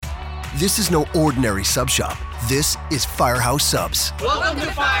This is no ordinary sub shop. This is Firehouse Subs. Welcome to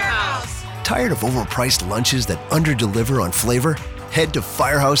Firehouse. Tired of overpriced lunches that underdeliver on flavor? Head to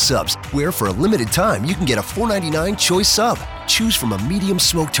Firehouse Subs, where for a limited time you can get a $4.99 choice sub. Choose from a medium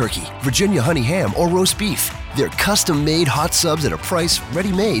smoked turkey, Virginia honey ham, or roast beef. They're custom-made hot subs at a price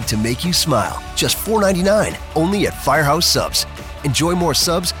ready-made to make you smile. Just $4.99, only at Firehouse Subs. Enjoy more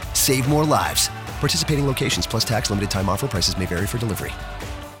subs, save more lives. Participating locations plus tax, limited time offer. Prices may vary for delivery.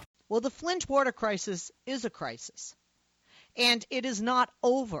 Well, the Flint Water Crisis is a crisis, and it is not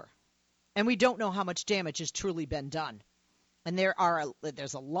over, and we don't know how much damage has truly been done. And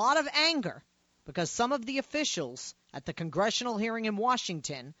there's a lot of anger because some of the officials at the congressional hearing in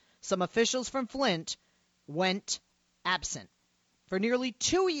Washington, some officials from Flint, went absent. For nearly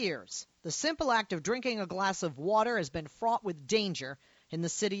 2 years, the simple act of drinking a glass of water has been fraught with danger in the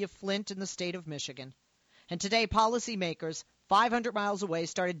city of Flint in the state of Michigan. And today, policymakers 500 miles away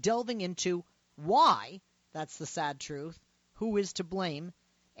started delving into why, that's the sad truth, who is to blame,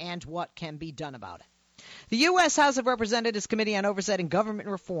 and what can be done about it. The U.S. House of Representatives Committee on Oversight and Government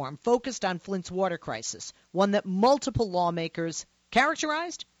Reform focused on Flint's water crisis, one that multiple lawmakers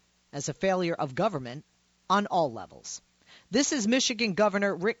characterized as a failure of government on all levels. This is Michigan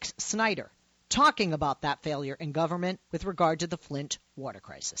Governor Rick Snyder talking about that failure in government with regard to the Flint water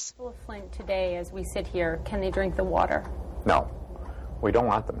crisis. People of Flint today, as we sit here, can they drink the water? No, we don't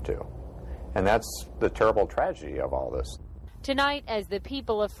want them to. And that's the terrible tragedy of all this. Tonight, as the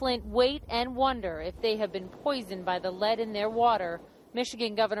people of Flint wait and wonder if they have been poisoned by the lead in their water,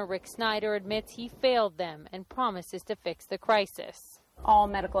 Michigan Governor Rick Snyder admits he failed them and promises to fix the crisis. All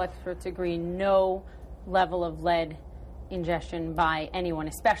medical experts agree no level of lead ingestion by anyone,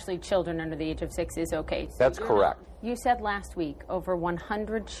 especially children under the age of 6, is okay. So that's correct. You said last week over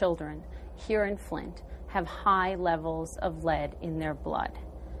 100 children here in Flint have high levels of lead in their blood.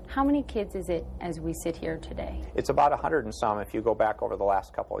 How many kids is it as we sit here today? It's about 100 and some if you go back over the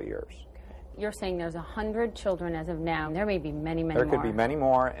last couple of years. You're saying there's 100 children as of now. There may be many more. There could be many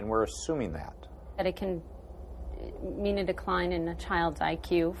more, and we're assuming that. That it can mean a decline in a child's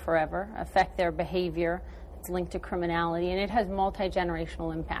IQ forever, affect their behavior. It's linked to criminality, and it has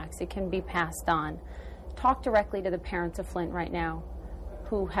multi-generational impacts. It can be passed on. Talk directly to the parents of Flint right now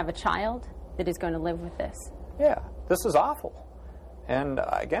who have a child that is going to live with this. Yeah, this is awful. And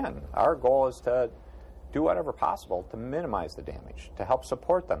again, our goal is to do whatever possible to minimize the damage, to help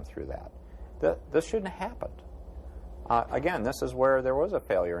support them through that. This shouldn't have happened. Again, this is where there was a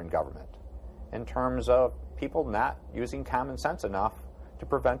failure in government in terms of people not using common sense enough to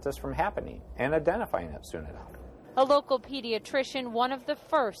prevent this from happening and identifying it soon enough. A local pediatrician, one of the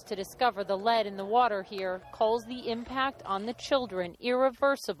first to discover the lead in the water here, calls the impact on the children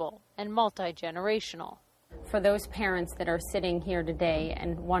irreversible and multi-generational. For those parents that are sitting here today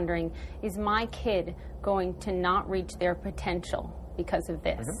and wondering, is my kid going to not reach their potential because of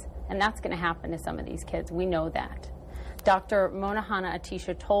this? And that's going to happen to some of these kids. We know that. Dr. Monahana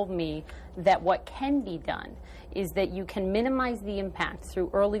Atisha told me that what can be done is that you can minimize the impact through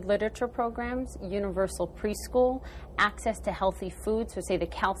early literature programs, universal preschool, access to healthy foods, so say the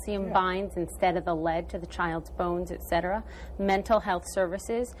calcium binds instead of the lead to the child's bones, etc., mental health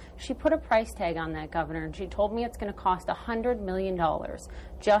services. She put a price tag on that, Governor, and she told me it's going to cost $100 million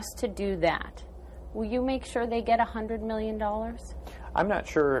just to do that. Will you make sure they get $100 million? I'm not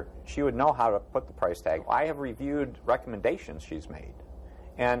sure she would know how to put the price tag. I have reviewed recommendations she's made.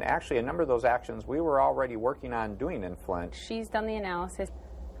 And actually, a number of those actions we were already working on doing in Flint. She's done the analysis.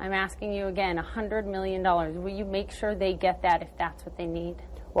 I'm asking you again, $100 million. Will you make sure they get that if that's what they need?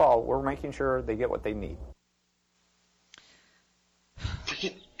 Well, we're making sure they get what they need.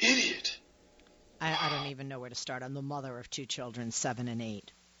 Freaking idiot. I don't even know where to start. I'm the mother of 2 children, 7 and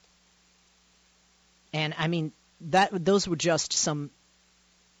 8. And, I mean, those were just an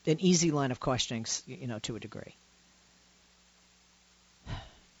easy line of questioning, to a degree.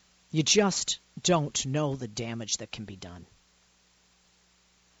 You just don't know the damage that can be done.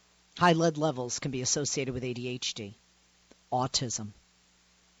 High lead levels can be associated with ADHD, autism,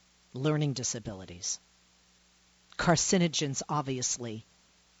 learning disabilities. Carcinogens, obviously,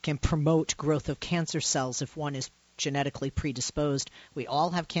 can promote growth of cancer cells if one is genetically predisposed. We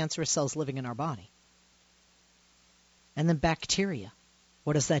all have cancerous cells living in our body. And then bacteria.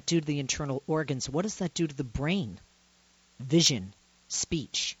 What does that do to the internal organs? What does that do to the brain? Vision,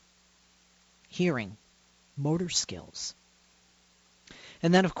 speech, hearing, motor skills.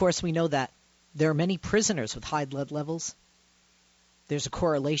 And then, of course, we know that there are many prisoners with high lead levels. There's a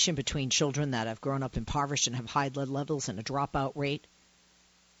correlation between children that have grown up impoverished and have high lead levels and a dropout rate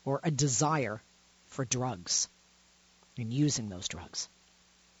or a desire for drugs and using those drugs.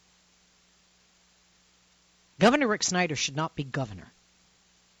 Governor Rick Snyder should not be governor.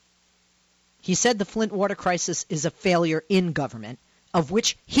 He said the Flint water crisis is a failure in government, of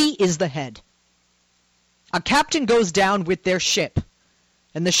which he is the head. A captain goes down with their ship,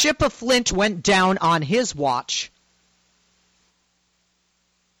 and the ship of Flint went down on his watch.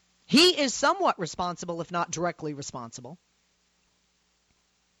 He is somewhat responsible, if not directly responsible.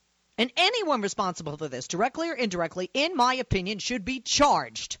 And anyone responsible for this, directly or indirectly, in my opinion, should be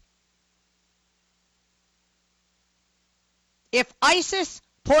charged. If ISIS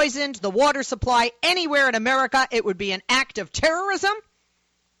poisoned the water supply anywhere in America, it would be an act of terrorism.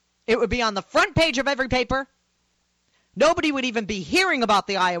 It would be on the front page of every paper. Nobody would even be hearing about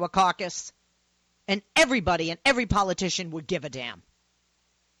the Iowa caucus. And everybody and every politician would give a damn.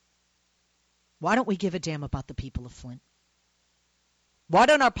 Why don't we give a damn about the people of Flint? Why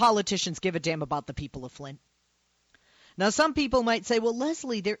don't our politicians give a damn about the people of Flint? Now, some people might say, well,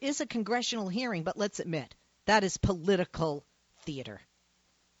 Leslie, there is a congressional hearing, but let's admit, that is political theater.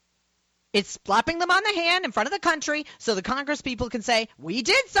 It's slapping them on the hand in front of the country so the Congress people can say, we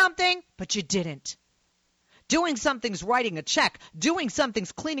did something, but you didn't. Doing something's writing a check. Doing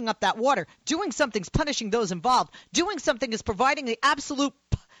something's cleaning up that water. Doing something's punishing those involved. Doing something is providing the absolute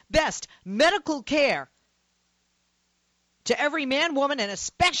best medical care to every man, woman, and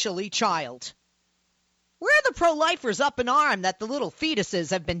especially child. Where are the pro-lifers up in arm that the little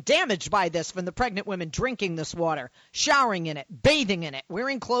fetuses have been damaged by this from the pregnant women drinking this water, showering in it, bathing in it,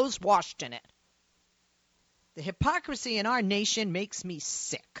 wearing clothes washed in it? The hypocrisy in our nation makes me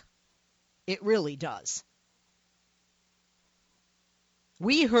sick. It really does.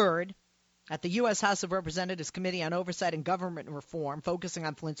 We heard at the U.S. House of Representatives Committee on Oversight and Government Reform, focusing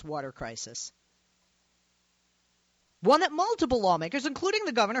on Flint's water crisis, one that multiple lawmakers, including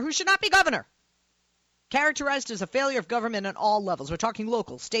the governor, who should not be governor, characterized as a failure of government on all levels. We're talking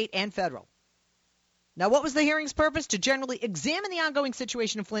local, state, and federal. Now, what was the hearing's purpose? To generally examine the ongoing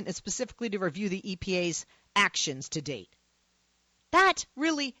situation in Flint and specifically to review the EPA's actions to date. That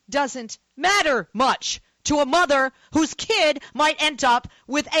really doesn't matter much to a mother whose kid might end up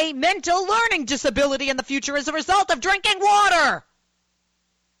with a mental learning disability in the future as a result of drinking water.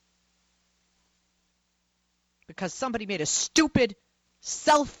 Because somebody made a stupid,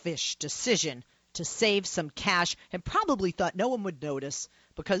 selfish decision to save some cash and probably thought no one would notice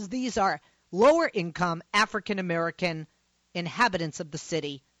because these are lower income African American inhabitants of the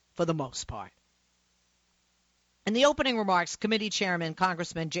city for the most part. In the opening remarks, committee chairman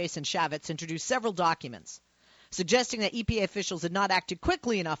Congressman Jason Chavez introduced several documents suggesting that EPA officials had not acted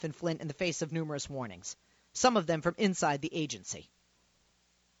quickly enough in Flint in the face of numerous warnings, some of them from inside the agency.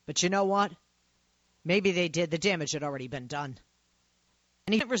 But you know what? Maybe they did. The damage had already been done.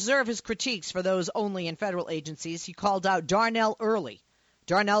 And he didn't reserve his critiques for those only in federal agencies. He called out Darnell Earley.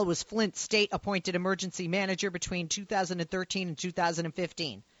 Darnell was Flint's state-appointed emergency manager between 2013 and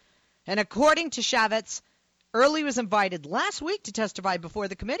 2015. And according to Chavez, Earley was invited last week to testify before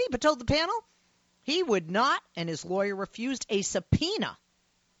the committee, but told the panel he would not, and his lawyer refused a subpoena.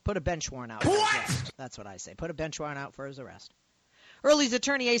 Put a bench warrant out for his arrest. That's what I say. Put a bench warrant out for his arrest. Earley's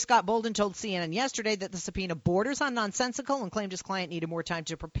attorney, A. Scott Bolden, told CNN yesterday that the subpoena borders on nonsensical and claimed his client needed more time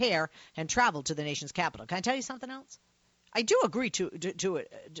to prepare and travel to the nation's capital. Can I tell you something else? I do agree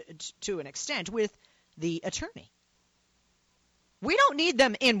to an extent with the attorney. We don't need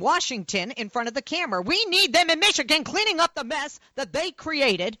them in Washington in front of the camera. We need them in Michigan cleaning up the mess that they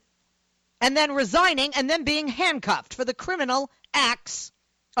created and then resigning and then being handcuffed for the criminal acts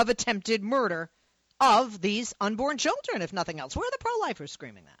of attempted murder of these unborn children, if nothing else. Where are the pro-lifers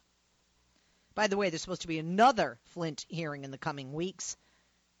screaming that? By the way, there's supposed to be another Flint hearing in the coming weeks.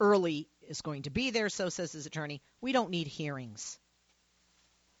 Earley is going to be there, so says his attorney. We don't need hearings.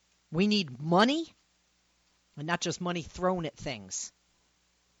 We need money, and not just money thrown at things.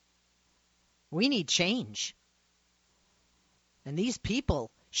 We need change. And these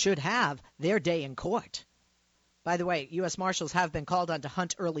people should have their day in court. By the way, U.S. Marshals have been called on to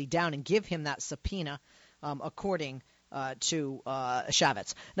hunt Earley down and give him that subpoena, according to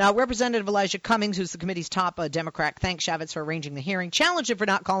Chavez. Now, Representative Elijah Cummings, who's the committee's top Democrat, thanked Chavez for arranging the hearing, challenged him for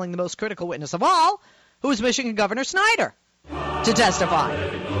not calling the most critical witness of all, who is Michigan Governor Snyder, to testify.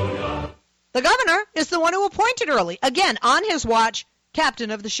 The governor is the one who appointed Earley, again, on his watch, captain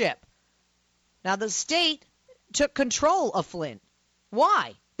of the ship. Now, the state took control of Flint.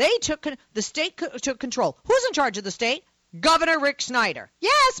 Why? The state took control. Who's in charge of the state? Governor Rick Snyder.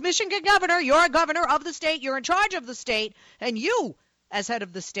 Yes, Michigan governor, you're a governor of the state, you're in charge of the state, and you, as head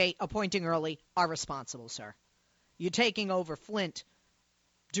of the state, appointing Earley, are responsible, sir. You're taking over Flint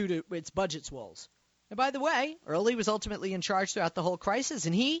due to its budget's woes. And by the way, Earley was ultimately in charge throughout the whole crisis,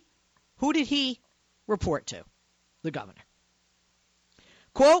 and who did he report to? the governor.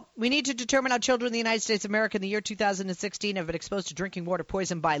 Quote, we need to determine how children in the United States of America in the year 2016 have been exposed to drinking water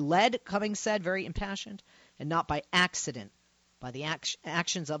poisoned by lead, Cummings said, very impassioned, and not by accident, by the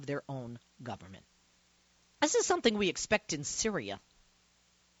actions of their own government. This is something we expect in Syria,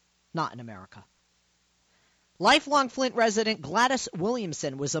 not in America. Lifelong Flint resident Gladys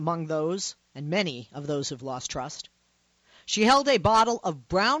Williamson was among those, and many of those who've lost trust. She held a bottle of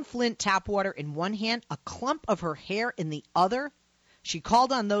brown Flint tap water in one hand, a clump of her hair in the other. She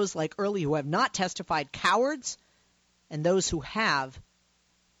called on those like Earley who have not testified cowards, and those who have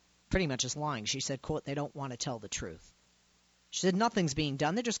pretty much is lying. She said, quote, they don't want to tell the truth. She said nothing's being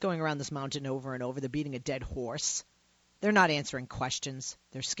done. They're just going around this mountain over and over. They're beating a dead horse. They're not answering questions.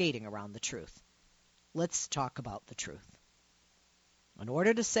 They're skating around the truth. Let's talk about the truth. In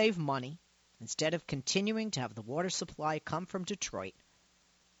order to save money, instead of continuing to have the water supply come from Detroit,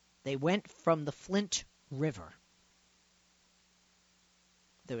 they went from the Flint River.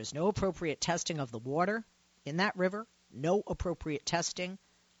 There was no appropriate testing of the water in that river, no appropriate testing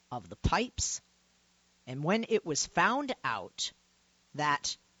of the pipes. And when it was found out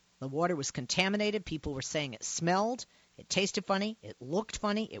that the water was contaminated, people were saying it smelled, it tasted funny, it looked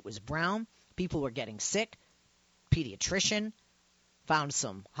funny, it was brown, people were getting sick. Pediatrician found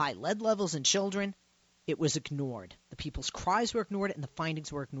some high lead levels in children. It was ignored. The people's cries were ignored and the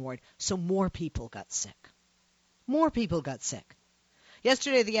findings were ignored, so more people got sick. More people got sick.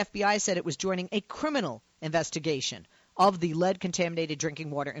 Yesterday, the FBI said it was joining a criminal investigation of the lead-contaminated drinking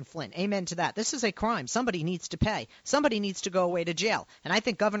water in Flint. Amen to that. This is a crime. Somebody needs to pay. Somebody needs to go away to jail. And I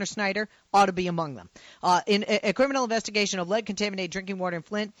think Governor Snyder ought to be among them. In a criminal investigation of lead-contaminated drinking water in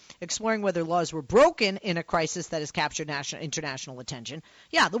Flint, exploring whether laws were broken in a crisis that has captured international attention.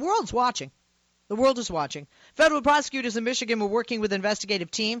 Yeah, the world's watching. The world is watching. Federal prosecutors in Michigan were working with an investigative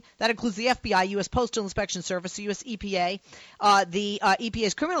team. That includes the FBI, U.S. Postal Inspection Service, the U.S. EPA, the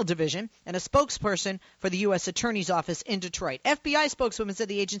EPA's criminal division, and a spokesperson for the U.S. Attorney's Office in Detroit. FBI spokeswoman said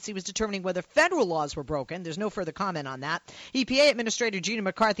the agency was determining whether federal laws were broken. There's no further comment on that. EPA Administrator Gina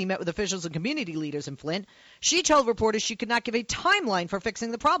McCarthy met with officials and community leaders in Flint. She told reporters she could not give a timeline for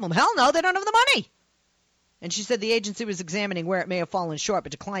fixing the problem. Hell no, they don't have the money. And she said the agency was examining where it may have fallen short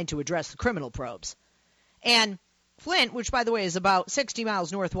but declined to address the criminal probes. And Flint, which, by the way, is about 60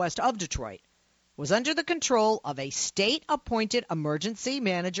 miles northwest of Detroit, was under the control of a state-appointed emergency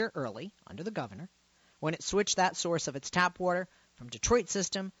manager, Earley, under the governor, when it switched that source of its tap water from Detroit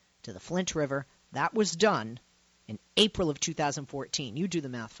system to the Flint River. That was done in April of 2014. You do the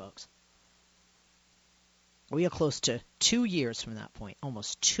math, folks. We are close to 2 years from that point,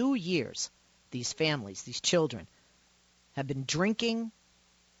 almost 2 years. These families, these children, have been drinking,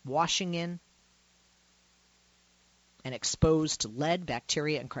 washing in, and exposed to lead,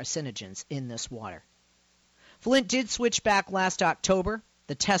 bacteria, and carcinogens in this water. Flint did switch back last October.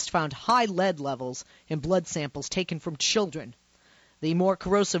 The test found high lead levels in blood samples taken from children. The more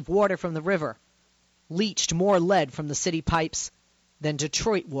corrosive water from the river leached more lead from the city pipes than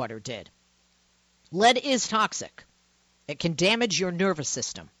Detroit water did. Lead is toxic. It can damage your nervous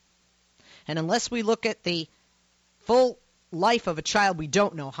system. And unless we look at the full life of a child, we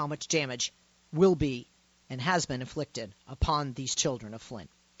don't know how much damage will be and has been inflicted upon these children of Flint.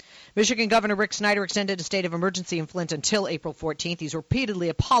 Michigan Governor Rick Snyder extended a state of emergency in Flint until April 14th. He's repeatedly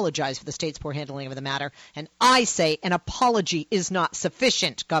apologized for the state's poor handling of the matter. And I say an apology is not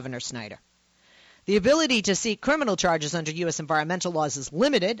sufficient, Governor Snyder. The ability to seek criminal charges under U.S. environmental laws is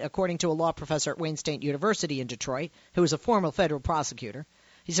limited, according to a law professor at Wayne State University in Detroit, who is a former federal prosecutor.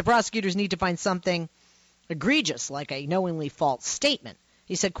 He said prosecutors need to find something egregious, like a knowingly false statement.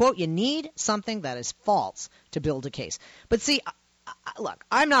 He said, quote, you need something that is false to build a case. But see, look,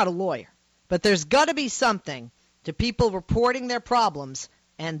 I'm not a lawyer, but there's got to be something to people reporting their problems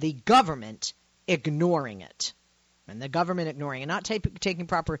and the government ignoring it. And the government ignoring and not taking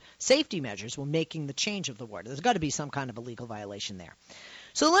proper safety measures when making the change of the water. There's got to be some kind of a legal violation there.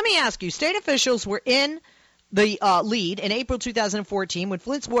 So let me ask you, state officials were in the lead in April 2014 when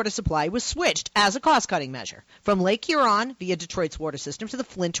Flint's water supply was switched as a cost-cutting measure from Lake Huron via Detroit's water system to the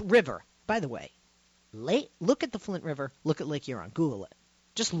Flint River. By the way, look at the Flint River, look at Lake Huron, Google it.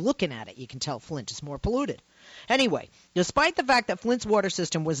 Just looking at it, you can tell Flint is more polluted. Anyway, despite the fact that Flint's water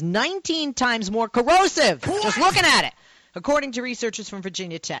system was 19 times more corrosive, just looking at it, according to researchers from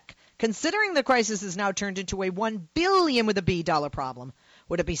Virginia Tech, considering the crisis has now turned into a $1 billion with a B dollar problem,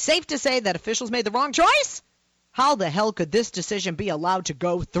 would it be safe to say that officials made the wrong choice? How the hell could this decision be allowed to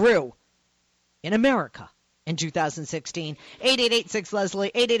go through in America in 2016.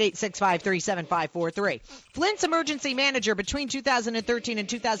 888-6-LESLIE, 888-653-7543. Flint's emergency manager between 2013 and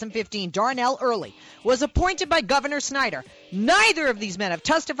 2015, Darnell Earley, was appointed by Governor Snyder. Neither of these men have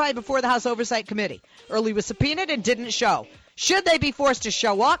testified before the House Oversight Committee. Earley was subpoenaed and didn't show. Should they be forced to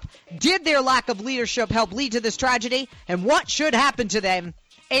show up? Did their lack of leadership help lead to this tragedy? And what should happen to them?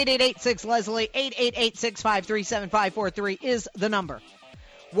 888-6-LESLIE, 888-653-7543 is the number.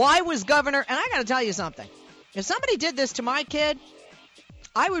 Why was Governor, and I got to tell you something, if somebody did this to my kid,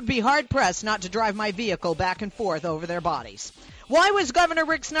 I would be hard-pressed not to drive my vehicle back and forth over their bodies. Why was Governor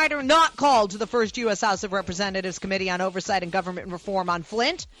Rick Snyder not called to the first U.S. House of Representatives Committee on Oversight and Government Reform on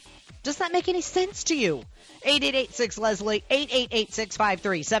Flint? Does that make any sense to you? 888-6-LESLIE,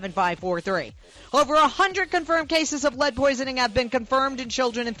 888-653-7543. Over 100 confirmed cases of lead poisoning have been confirmed in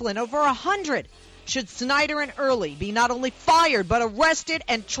children in Flint. Over 100. Should Snyder and Earley be not only fired but arrested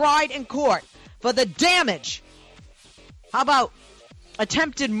and tried in court for the damage? How about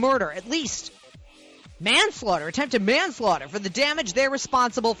attempted murder, at least manslaughter, attempted manslaughter for the damage they're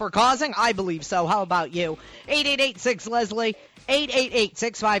responsible for causing? I believe so. How about you? 888-6-LESLIE,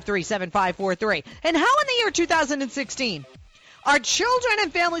 888-653-7543. And how in the year 2016 are children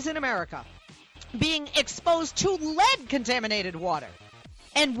and families in America being exposed to lead-contaminated water?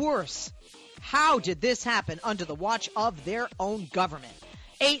 And worse, how did this happen under the watch of their own government?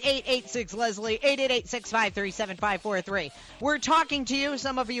 888-6-LESLIE, 888-653-7543. We're talking to you.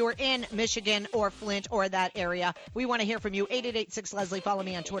 Some of you are in Michigan or Flint or that area. We want to hear from you. 888-6-LESLIE. Follow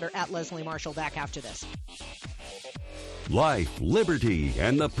me on Twitter at Leslie Marshall. Back after this. Life, liberty,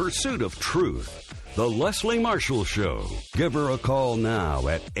 and the pursuit of truth. The Leslie Marshall Show. Give her a call now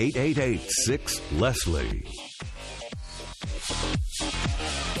at 888-6-LESLIE.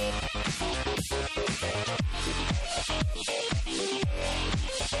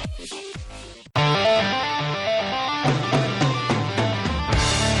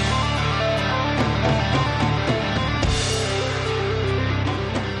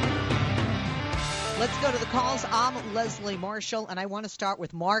 Let's go to the calls. I'm Leslie Marshall, and I want to start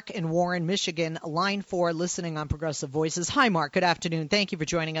with Mark in Warren, Michigan, line 4, listening on Progressive Voices. Hi, Mark. Good afternoon. Thank you for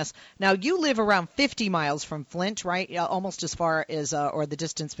joining us. Now, you live around 50 miles from Flint, right? Almost as far as, or the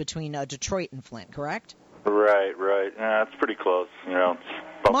distance between Detroit and Flint, correct? Right. Yeah, it's pretty close. You know.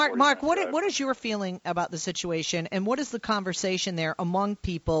 Mark, what is your feeling about the situation, and what is the conversation there among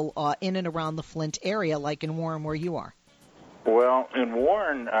people in and around the Flint area, like in Warren, where you are? Well, in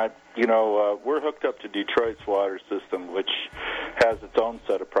Warren, we're hooked up to Detroit's water system, which has its own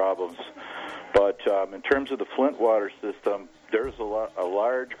set of problems. But in terms of the Flint water system, there's a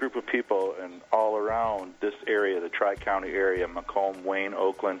large group of people all around this area, the Tri-County area, Macomb, Wayne,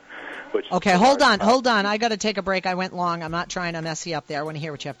 Oakland. Okay, hold on. I got to take a break. I went long. I'm not trying to mess you up there. I want to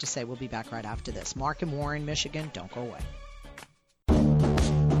hear what you have to say. We'll be back right after this. Mark in Warren, Michigan. Don't go away.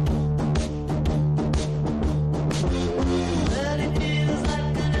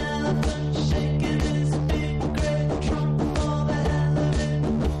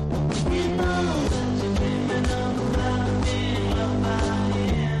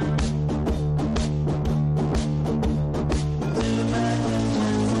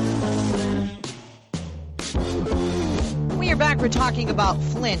 We're talking about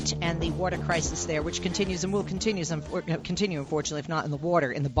Flint and the water crisis there, which continues and will continue, unfortunately, if not in the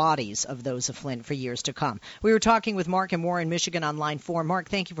water, in the bodies of those of Flint for years to come. We were talking with Mark in Warren, Michigan on line 4. Mark,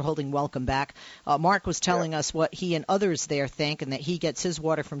 thank you for holding. Welcome back. Mark was telling us what he and others there think, and that he gets his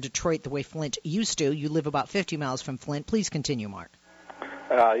water from Detroit the way Flint used to. You live about 50 miles from Flint. Please continue, Mark.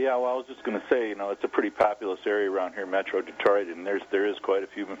 I was just going to say, it's a pretty populous area around here, Metro Detroit, and there is quite a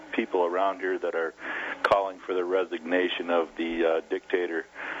few people around here that are calling for the resignation of the dictator,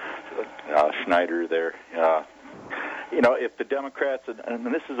 Snyder there. If the Democrats, and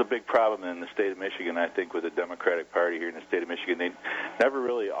this is a big problem in the state of Michigan, I think, with the Democratic Party here in the state of Michigan, they never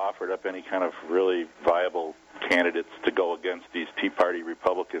really offered up any kind of really viable candidates to go against these Tea Party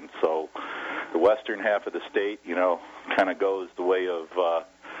Republicans. So the western half of the state, kind of goes the way of,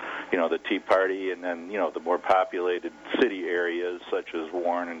 the Tea Party, and then, the more populated city areas such as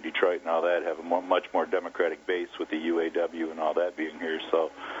Warren and Detroit and all that have a much more Democratic base with the UAW and all that being here.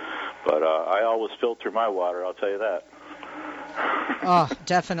 So, but I always filter my water, I'll tell you that. Oh,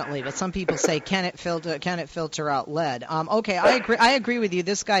 definitely. But some people say, can it filter out lead? Okay, I agree with you.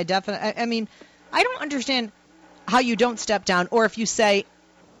 This guy definitely. I mean, I don't understand how you don't step down, or if you say,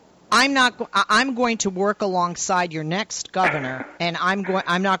 I'm going to work alongside your next governor, and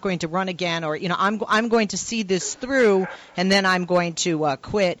I'm not going to run again, or I'm going to see this through, and then I'm going to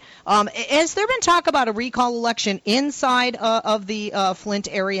quit. Has there been talk about a recall election inside of the Flint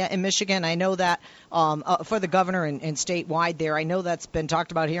area in Michigan? I know that for the governor and statewide there, I know that's been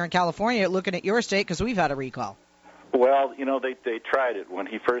talked about here in California. Looking at your state, because we've had a recall. Well, they tried it when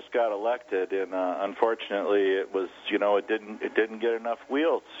he first got elected, and unfortunately, it was it didn't get enough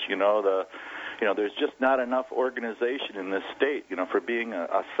wheels. There's just not enough organization in this state. For being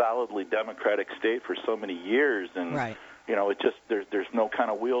a solidly Democratic state for so many years, and right. It just there's no kind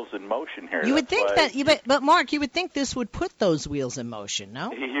of wheels in motion here. You would think but Mark, you would think this would put those wheels in motion,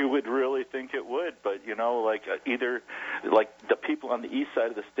 no? You would really think it would, but either the people on the east side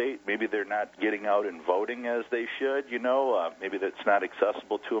of the state, maybe they're not getting out and voting as they should. Maybe that's not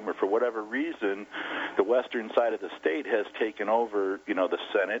accessible to them, or for whatever reason, the western side of the state has taken over. The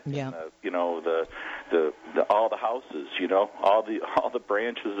Senate, yeah. and, all the houses, all the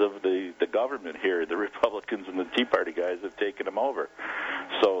branches of the government here. The Republicans and the Tea Party guys have taken them over.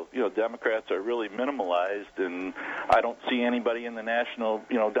 So, Democrats are really minimalized, and I don't see anybody in the national,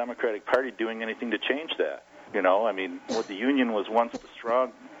 Democratic Party doing anything to change that. The Union was once the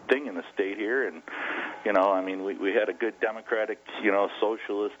strong thing in the state here, and, we had a good Democratic,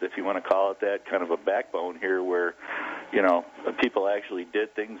 socialist, if you want to call it that, kind of a backbone here where, people actually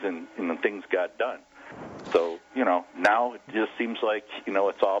did things and things got done. So, now it just seems like,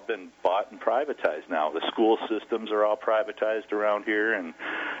 it's all been bought and privatized now. The school systems are all privatized around here, and,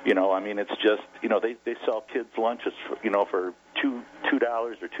 it's just, they sell kids lunches, for $2 or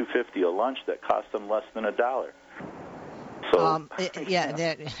 $2.50 a lunch that costs them less than $1. So,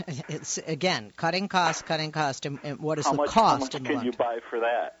 it's again cutting costs, and what is the cost? How much can you buy for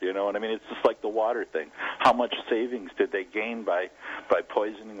that? You know what I mean? It's just like the water thing. How much savings did they gain by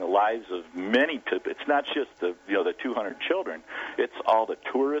poisoning the lives of many people? It's not just the 200 children. It's all the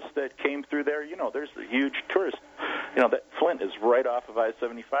tourists that came through there. There's a huge tourist. That Flint is right off of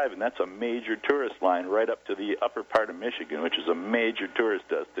I-75, and that's a major tourist line right up to the upper part of Michigan, which is a major tourist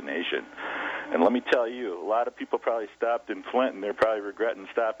destination. And let me tell you, a lot of people probably stopped in Flint, and they're probably regretting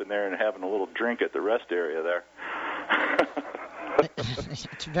stopping there and having a little drink at the rest area there.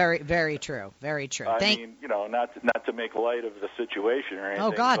 It's very, very true. Very true. I mean, not to make light of the situation or anything.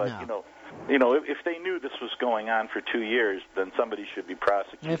 Oh God, but, no. If they knew this was going on for 2 years, then somebody should be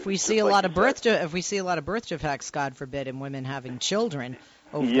prosecuted. If we see a lot of birth defects, God forbid, in women having children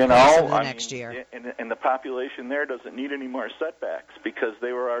over the course of the next year. And the population there doesn't need any more setbacks because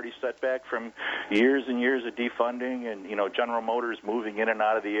they were already set back from years and years of defunding and, General Motors moving in and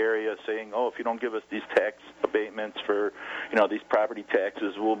out of the area saying, if you don't give us these tax abatements for, these property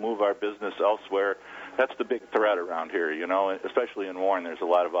taxes, we'll move our business elsewhere. That's the big threat around here, especially in Warren. There's a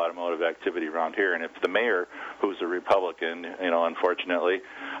lot of automotive activity around here. And if the mayor, who's a Republican, unfortunately,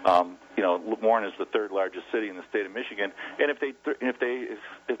 Warren is the third largest city in the state of Michigan. And if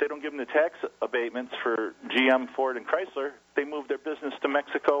they don't give them the tax abatements for GM, Ford, and Chrysler, they move their business to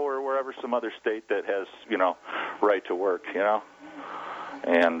Mexico or wherever, some other state that has, right to work,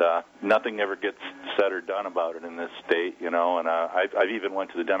 And nothing ever gets said or done about it in this state, and I've even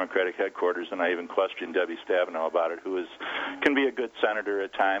went to the Democratic headquarters, and I even questioned Debbie Stabenow about it, who can be a good senator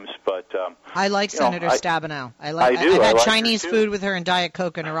at times, but... I like Senator Stabenow. I've had Chinese food with her and Diet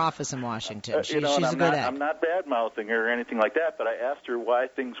Coke in her office in Washington. She's a good egg. I'm not bad-mouthing her or anything like that, but I asked her why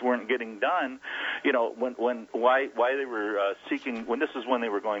things weren't getting done, why they were seeking... When this is when they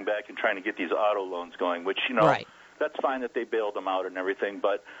were going back and trying to get these auto loans going, which, Right. That's fine that they bailed them out and everything,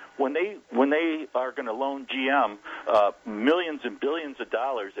 but when they are going to loan GM millions and billions of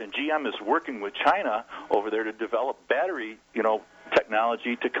dollars, and GM is working with China over there to develop battery,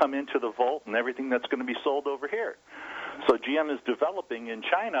 technology to come into the Volt and everything that's going to be sold over here. So GM is developing in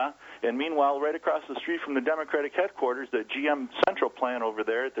China, and meanwhile, right across the street from the Democratic headquarters, the GM Central plant over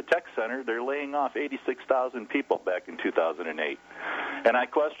there at the Tech Center, they're laying off 86,000 people back in 2008. And I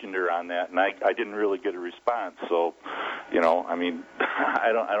questioned her on that, and I didn't really get a response. So,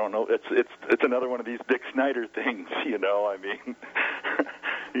 I don't know. It's another one of these Dick Snyder things,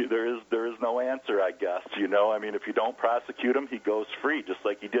 There is no answer, I guess. If you don't prosecute him, he goes free, just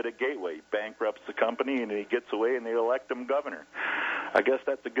like he did at Gateway. He bankrupts the company, and he gets away, and they elect him governor. I guess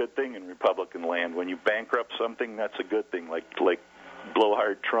that's a good thing in Republican land. When you bankrupt something, that's a good thing, like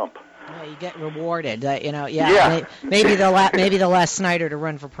blowhard Trump. Yeah, you get rewarded. Maybe they'll ask Snyder to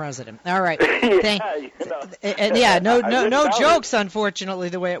run for president. All right. No jokes, unfortunately,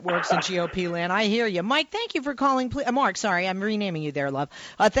 the way it works in GOP land. I hear you. Mike, thank you for calling. Mark, sorry, I'm renaming you there, love.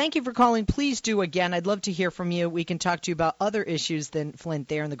 Thank you for calling. Please do again. I'd love to hear from you. We can talk to you about other issues than Flint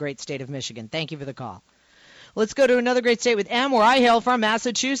there in the great state of Michigan. Thank you for the call. Let's go to another great state with M, where I hail from,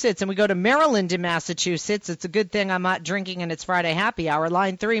 Massachusetts, and we go to Maryland in Massachusetts. It's a good thing I'm not drinking and it's Friday happy hour.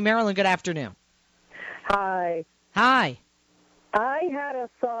 Line 3, Maryland, good afternoon. Hi. Hi. I had a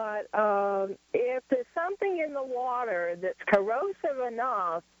thought, if there's something in the water that's corrosive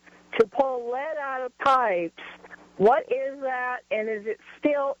enough to pull lead out of pipes, what is that, and is it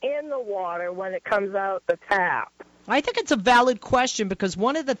still in the water when it comes out the tap? I think it's a valid question because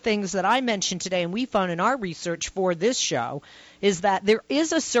one of the things that I mentioned today and we found in our research for this show is that there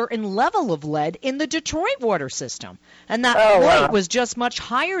is a certain level of lead in the Detroit water system. And that point was just much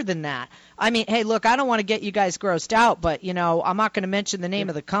higher than that. I mean, hey, look, I don't want to get you guys grossed out, but, I'm not going to mention the name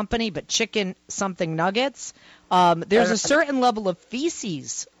of the company, but Chicken Something Nuggets, there's a certain level of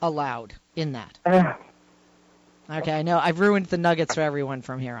feces allowed in that. Okay, I know. I've ruined the nuggets for everyone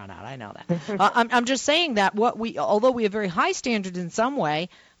from here on out. I know that. I'm just saying that although we have very high standards in some way,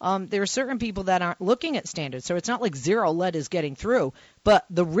 there are certain people that aren't looking at standards. So it's not like zero lead is getting through. But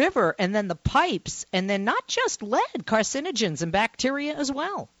the river and then the pipes and then not just lead, carcinogens and bacteria as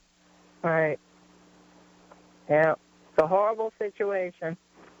well. Right. Yeah. It's a horrible situation.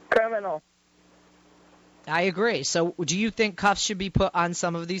 Criminal. I agree. So do you think cuffs should be put on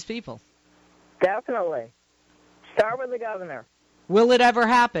some of these people? Definitely. Start with the governor. Will it ever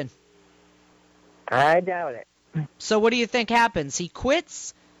happen? I doubt it. So what do you think happens? He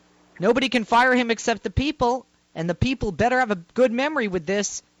quits? Nobody can fire him except the people, and the people better have a good memory with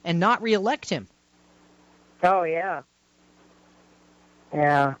this and not reelect him. Oh, yeah.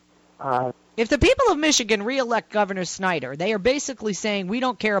 Yeah. If the people of Michigan reelect Governor Snyder, they are basically saying we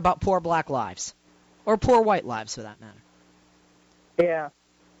don't care about poor black lives, or poor white lives for that matter. Yeah.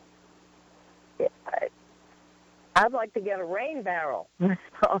 I'd like to get a rain barrel. Pretty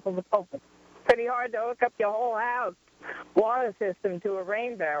hard to hook up your whole house water system to a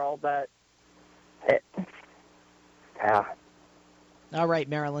rain barrel, but yeah. All right,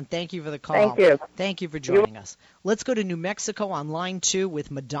 Marilyn, thank you for the call. Thank you. Thank you for joining us. Let's go to New Mexico on line 2 with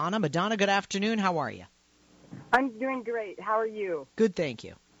Madonna. Madonna, good afternoon. How are you? I'm doing great. How are you? Good, thank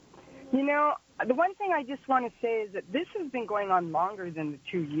you. The one thing I just want to say is that this has been going on longer than the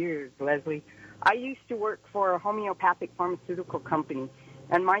 2 years, Leslie. I used to work for a homeopathic pharmaceutical company,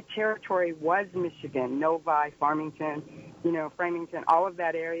 and my territory was Michigan, Novi, Farmington, Framingham, all of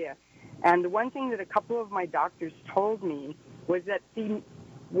that area. And the one thing that a couple of my doctors told me was that the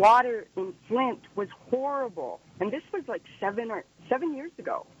water in Flint was horrible. And this was like 7 years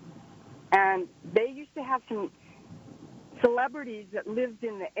ago. And they used to have some celebrities that lived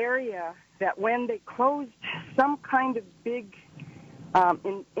in the area that when they closed some kind of big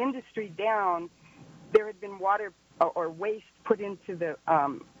industry down, there had been water or waste put into the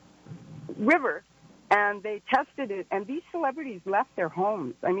river, and they tested it, and these celebrities left their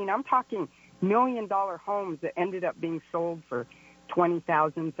homes. I mean, I'm talking $1 million homes that ended up being sold for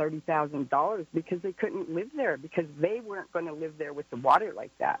 $20,000, $30,000 because they couldn't live there, because they weren't going to live there with the water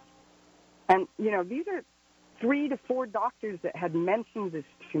like that. And, these are 3 to 4 doctors that had mentioned this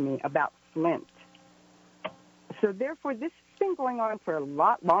to me about Flint. So, therefore, this has been going on for a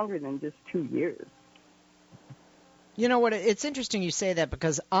lot longer than just 2 years. You know what? It's interesting you say that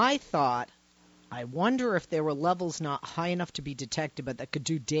because I wonder if there were levels not high enough to be detected but that could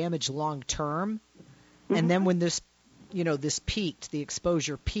do damage long term. Mm-hmm. And then when this peaked, the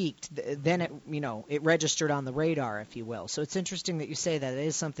exposure peaked, then it registered on the radar, if you will. So it's interesting that you say that. It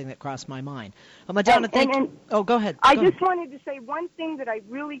is something that crossed my mind. Madonna, thank you. Oh, go ahead. I just wanted to say one thing that I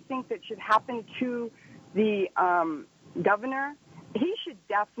really think that should happen to the governor. He should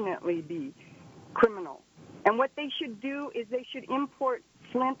definitely be criminal. And what they should do is they should import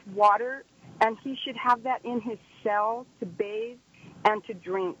Flint water, and he should have that in his cell to bathe and to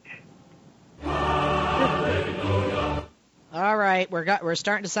drink. All right, we're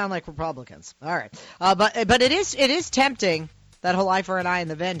starting to sound like Republicans. All right, but it is tempting, that whole eye for an eye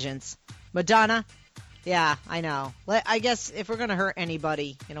and the vengeance. Madonna, yeah, I know. I guess if we're going to hurt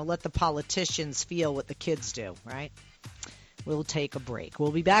anybody, let the politicians feel what the kids do, right? We'll take a break.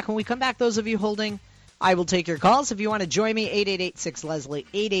 We'll be back when we come back. Those of you holding, I will take your calls. If you want to join me, 888-6-LESLIE,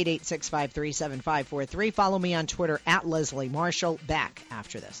 888-653-7543. Follow me on Twitter, @LeslieMarshall. Back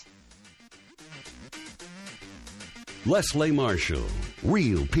after this. Leslie Marshall.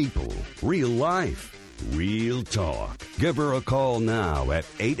 Real people, real life. Real talk. Give her a call now at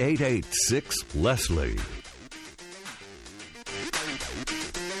 888-6-LESLIE.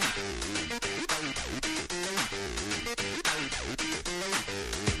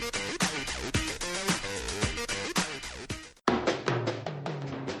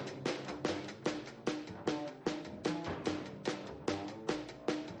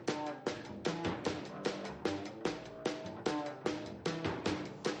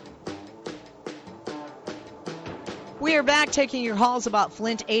 We are back taking your calls about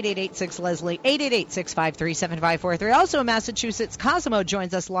Flint, 888-6-LESLIE, 888-653-7543. Also in Massachusetts, Cosimo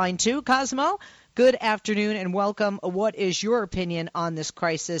joins us line 2. Cosimo, good afternoon and welcome. What is your opinion on this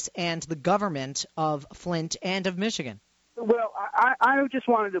crisis and the government of Flint and of Michigan? Well, I just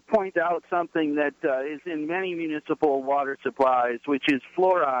wanted to point out something that is in many municipal water supplies, which is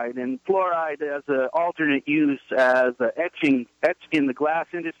fluoride. And fluoride has an alternate use as etched in the glass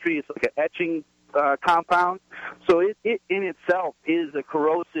industry. It's like an etching compound. So it in itself is a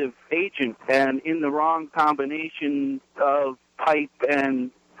corrosive agent, and in the wrong combination of pipe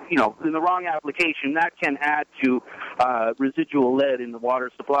and, in the wrong application, that can add to residual lead in the water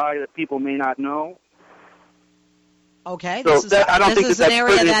supply that people may not know. Okay, so this is an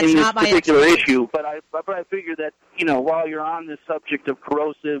area that's not my particular issue, but I figure that, while you're on this subject of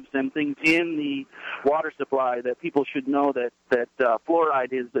corrosives and things in the water supply, that people should know that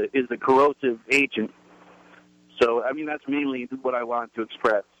fluoride is a corrosive agent. So, that's mainly what I want to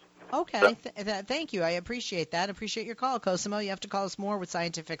express. Okay, thank you. I appreciate that. Appreciate your call, Cosimo. You have to call us more with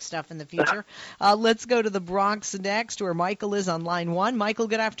scientific stuff in the future. Let's go to the Bronx next, where Michael is on line 1. Michael,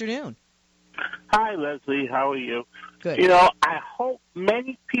 good afternoon. Hi, Leslie. How are you? Good. I hope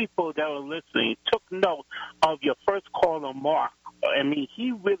many people that are listening took note of your first caller, Mark.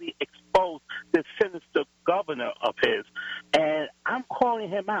 He really exposed this sinister governor of his. And I'm calling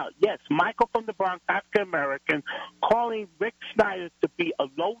him out. Yes, Michael from the Bronx, African-American, calling Rick Snyder to be a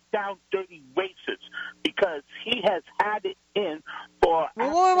low-down, dirty racist because he has had it in for...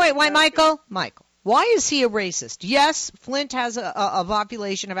 Wait, Michael. Why is he a racist? Yes, Flint has a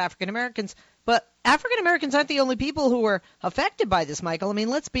population of African-Americans, but African-Americans aren't the only people who are affected by this, Michael.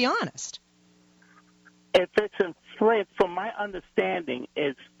 Let's be honest. If it's in Flint, from my understanding,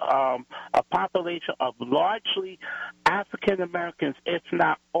 it's a population of largely African-Americans, if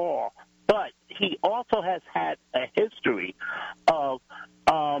not all. But he also has had a history of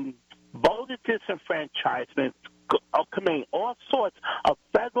voter disenfranchisement, committing all sorts of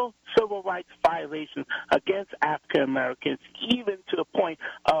federal civil rights violations against African Americans, even to the point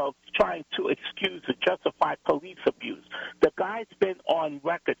of trying to excuse and justify police abuse. The guy's been on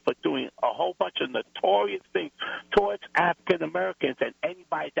record for doing a whole bunch of notorious things towards African Americans and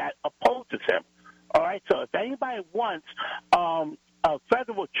anybody that opposes him. All right, so if anybody wants a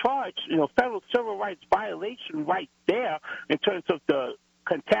federal charge, federal civil rights violation right there in terms of the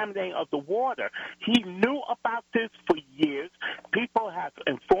contaminating of the water. He knew about this for years. People have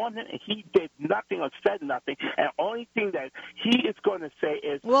informed him, and he did nothing or said nothing. And the only thing that he is going to say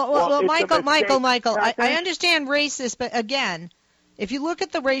is, Well, Michael, I understand racist, but again, if you look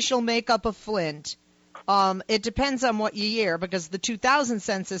at the racial makeup of Flint, it depends on what year, because the 2000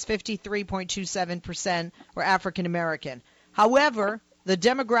 census, 53.27% were African American. However, the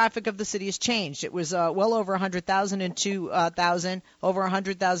demographic of the city has changed. It was well over 100,000 in 2000, over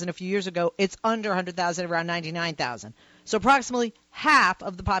 100,000 a few years ago. It's under 100,000, around 99,000. So approximately half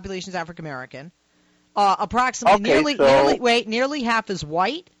of the population is African American. Nearly half is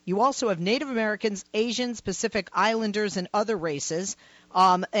white. You also have Native Americans, Asians, Pacific Islanders, and other races.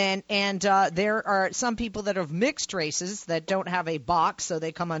 And there are some people that are of mixed races that don't have a box, so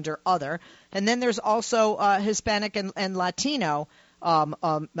they come under other. And then there's also Hispanic and Latino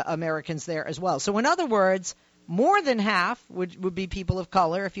Americans there as well. So in other words, more than half would be people of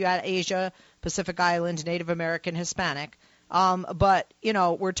color if you had Asia, Pacific Island, Native American, Hispanic. But,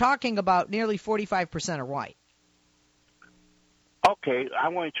 we're talking about nearly 45% are white. Okay, I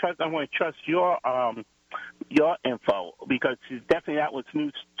want to trust your info, because definitely that was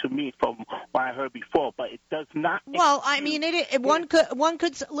news to me from what I heard before, but it does not. Well, why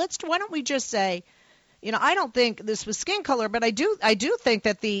don't we just say, I don't think this was skin color, but I do think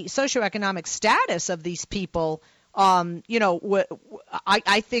that the socioeconomic status of these people, I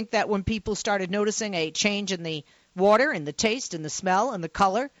think that when people started noticing a change in the water, in the taste, in the smell, and the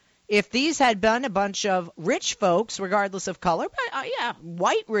color, if these had been a bunch of rich folks, regardless of color, but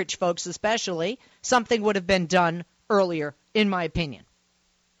white rich folks especially, something would have been done earlier, in my opinion.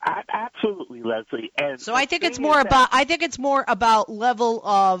 Absolutely, Leslie. And so I think it's more about level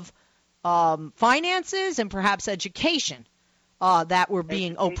of finances and perhaps education. that were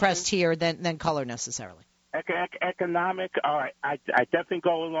being oppressed here than color necessarily. Economic, all right, I definitely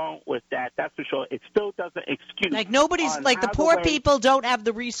go along with that. That's for sure. It still doesn't excuse. Like nobody's like the poor people don't have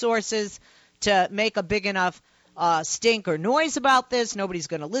the resources to make a big enough stink or noise about this. Nobody's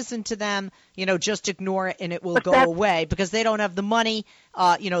going to listen to them. Just ignore it and it will go away because they don't have the money,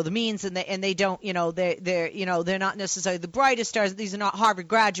 the means, and they don't. They're not necessarily the brightest stars. These are not Harvard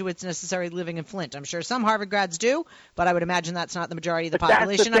graduates necessarily living in Flint. I'm sure some Harvard grads do, but I would imagine that's not the majority of the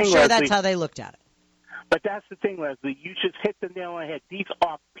population. I'm sure that's how they looked at it. But that's the thing, Leslie. You just hit the nail on the head. These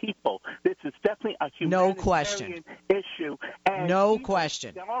are people. This is definitely a humanitarian issue. And no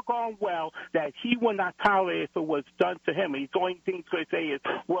question. They're all going well that he will not tolerate if it was done to him. He's going things going to say is,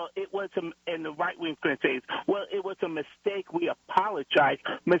 well, it was and the right wing is going to say is, well, it was a mistake. We apologize.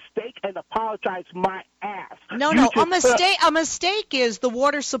 Mistake and apologize my ass. No. A mistake is the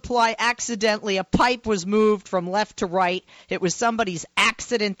water supply accidentally, a pipe was moved from left to right. It was somebody's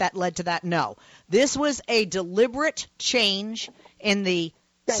accident that led to that. No. This was a deliberate change in the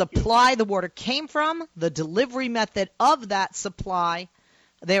supply the water came from, the delivery method of that supply.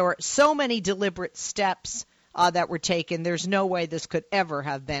 There were so many deliberate steps that were taken. There's no way this could ever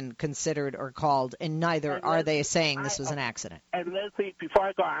have been considered or called, and neither are they saying this was an accident. And Leslie, before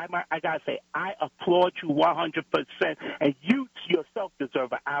I go, I got to say, I applaud you 100%, and you yourself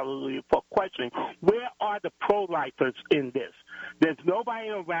deserve an hallelujah for questioning. Where are the pro-lifers in this? There's nobody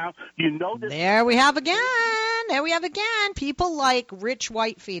around. This. There we have again. People like rich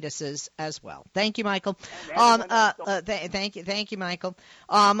white fetuses as well. Thank you, Michael. Thank you, Michael.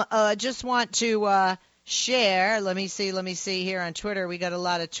 Just want to share. Let me see here on Twitter. We got a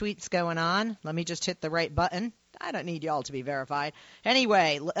lot of tweets going on. Let me just hit the right button. I don't need y'all to be verified.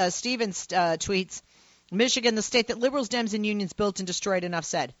 Anyway, Steven tweets, Michigan, the state that liberals, Dems, and unions built and destroyed. Enough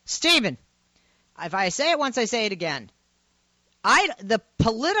said. Steven, if I say it once, I say it again. If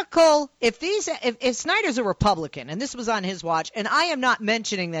Snyder's a Republican, and this was on his watch, and I am not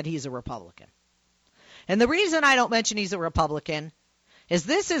mentioning that he's a Republican. And the reason I don't mention he's a Republican is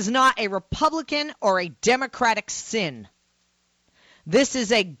this is not a Republican or a Democratic sin. This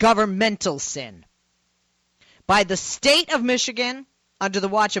is a governmental sin. By the state of Michigan, under the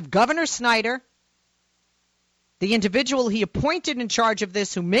watch of Governor Snyder, the individual he appointed in charge of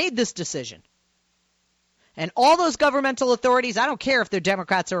this who made this decision. And all those governmental authorities, I don't care if they're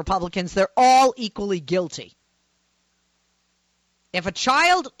Democrats or Republicans, they're all equally guilty. If a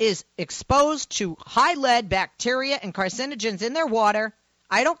child is exposed to high lead bacteria and carcinogens in their water,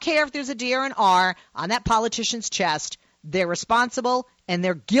 I don't care if there's a D or an R on that politician's chest, they're responsible and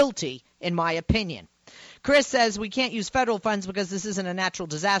they're guilty, in my opinion. Chris says we can't use federal funds because this isn't a natural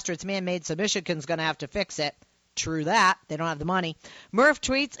disaster. It's man-made, so Michigan's going to have to fix it. True that. They don't have the money. Murph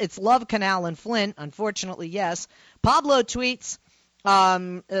tweets, it's Love Canal in Flint. Unfortunately, yes. Pablo tweets,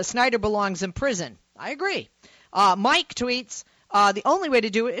 Snyder belongs in prison. I agree. Mike tweets, the only way to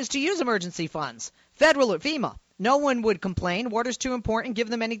do it is to use emergency funds. Federal or FEMA. No one would complain. Water's too important. Give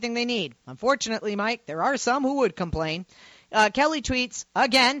them anything they need. Unfortunately, Mike, there are some who would complain. Kelly tweets,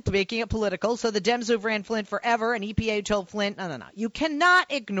 again, making it political, so the Dems who've ran Flint forever and EPA told Flint, no. You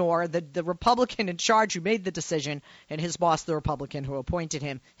cannot ignore the Republican in charge who made the decision and his boss, the Republican who appointed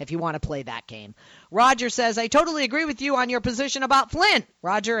him, if you want to play that game. Roger says, I totally agree with you on your position about Flint.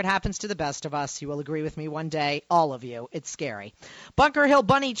 Roger, it happens to the best of us. You will agree with me one day, all of you. It's scary. Bunker Hill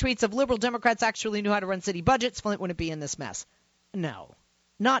Bunny tweets, if liberal Democrats actually knew how to run city budgets, Flint wouldn't be in this mess. No,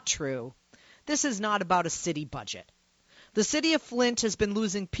 not true. This is not about a city budget. The city of Flint has been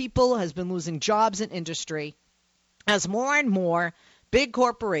losing people, has been losing jobs and industry. As more and more big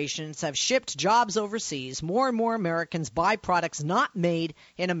corporations have shipped jobs overseas, more and more Americans buy products not made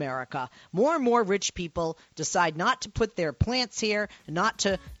in America. More and more rich people decide not to put their plants here, not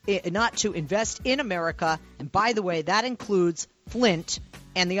to invest in America. And by the way, that includes Flint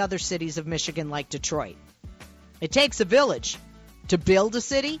and the other cities of Michigan like Detroit. It takes a village to build a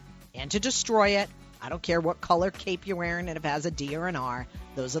city and to destroy it. I don't care what color cape you're wearing and if it has a D or an R.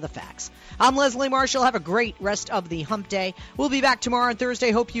 Those are the facts. I'm Leslie Marshall. Have a great rest of the hump day. We'll be back tomorrow on Thursday.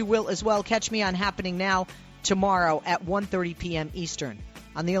 Hope you will as well. Catch me on Happening Now tomorrow at 1:30 p.m. Eastern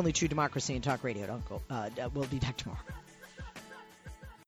on the only true democracy in talk radio. Don't go. We'll be back tomorrow.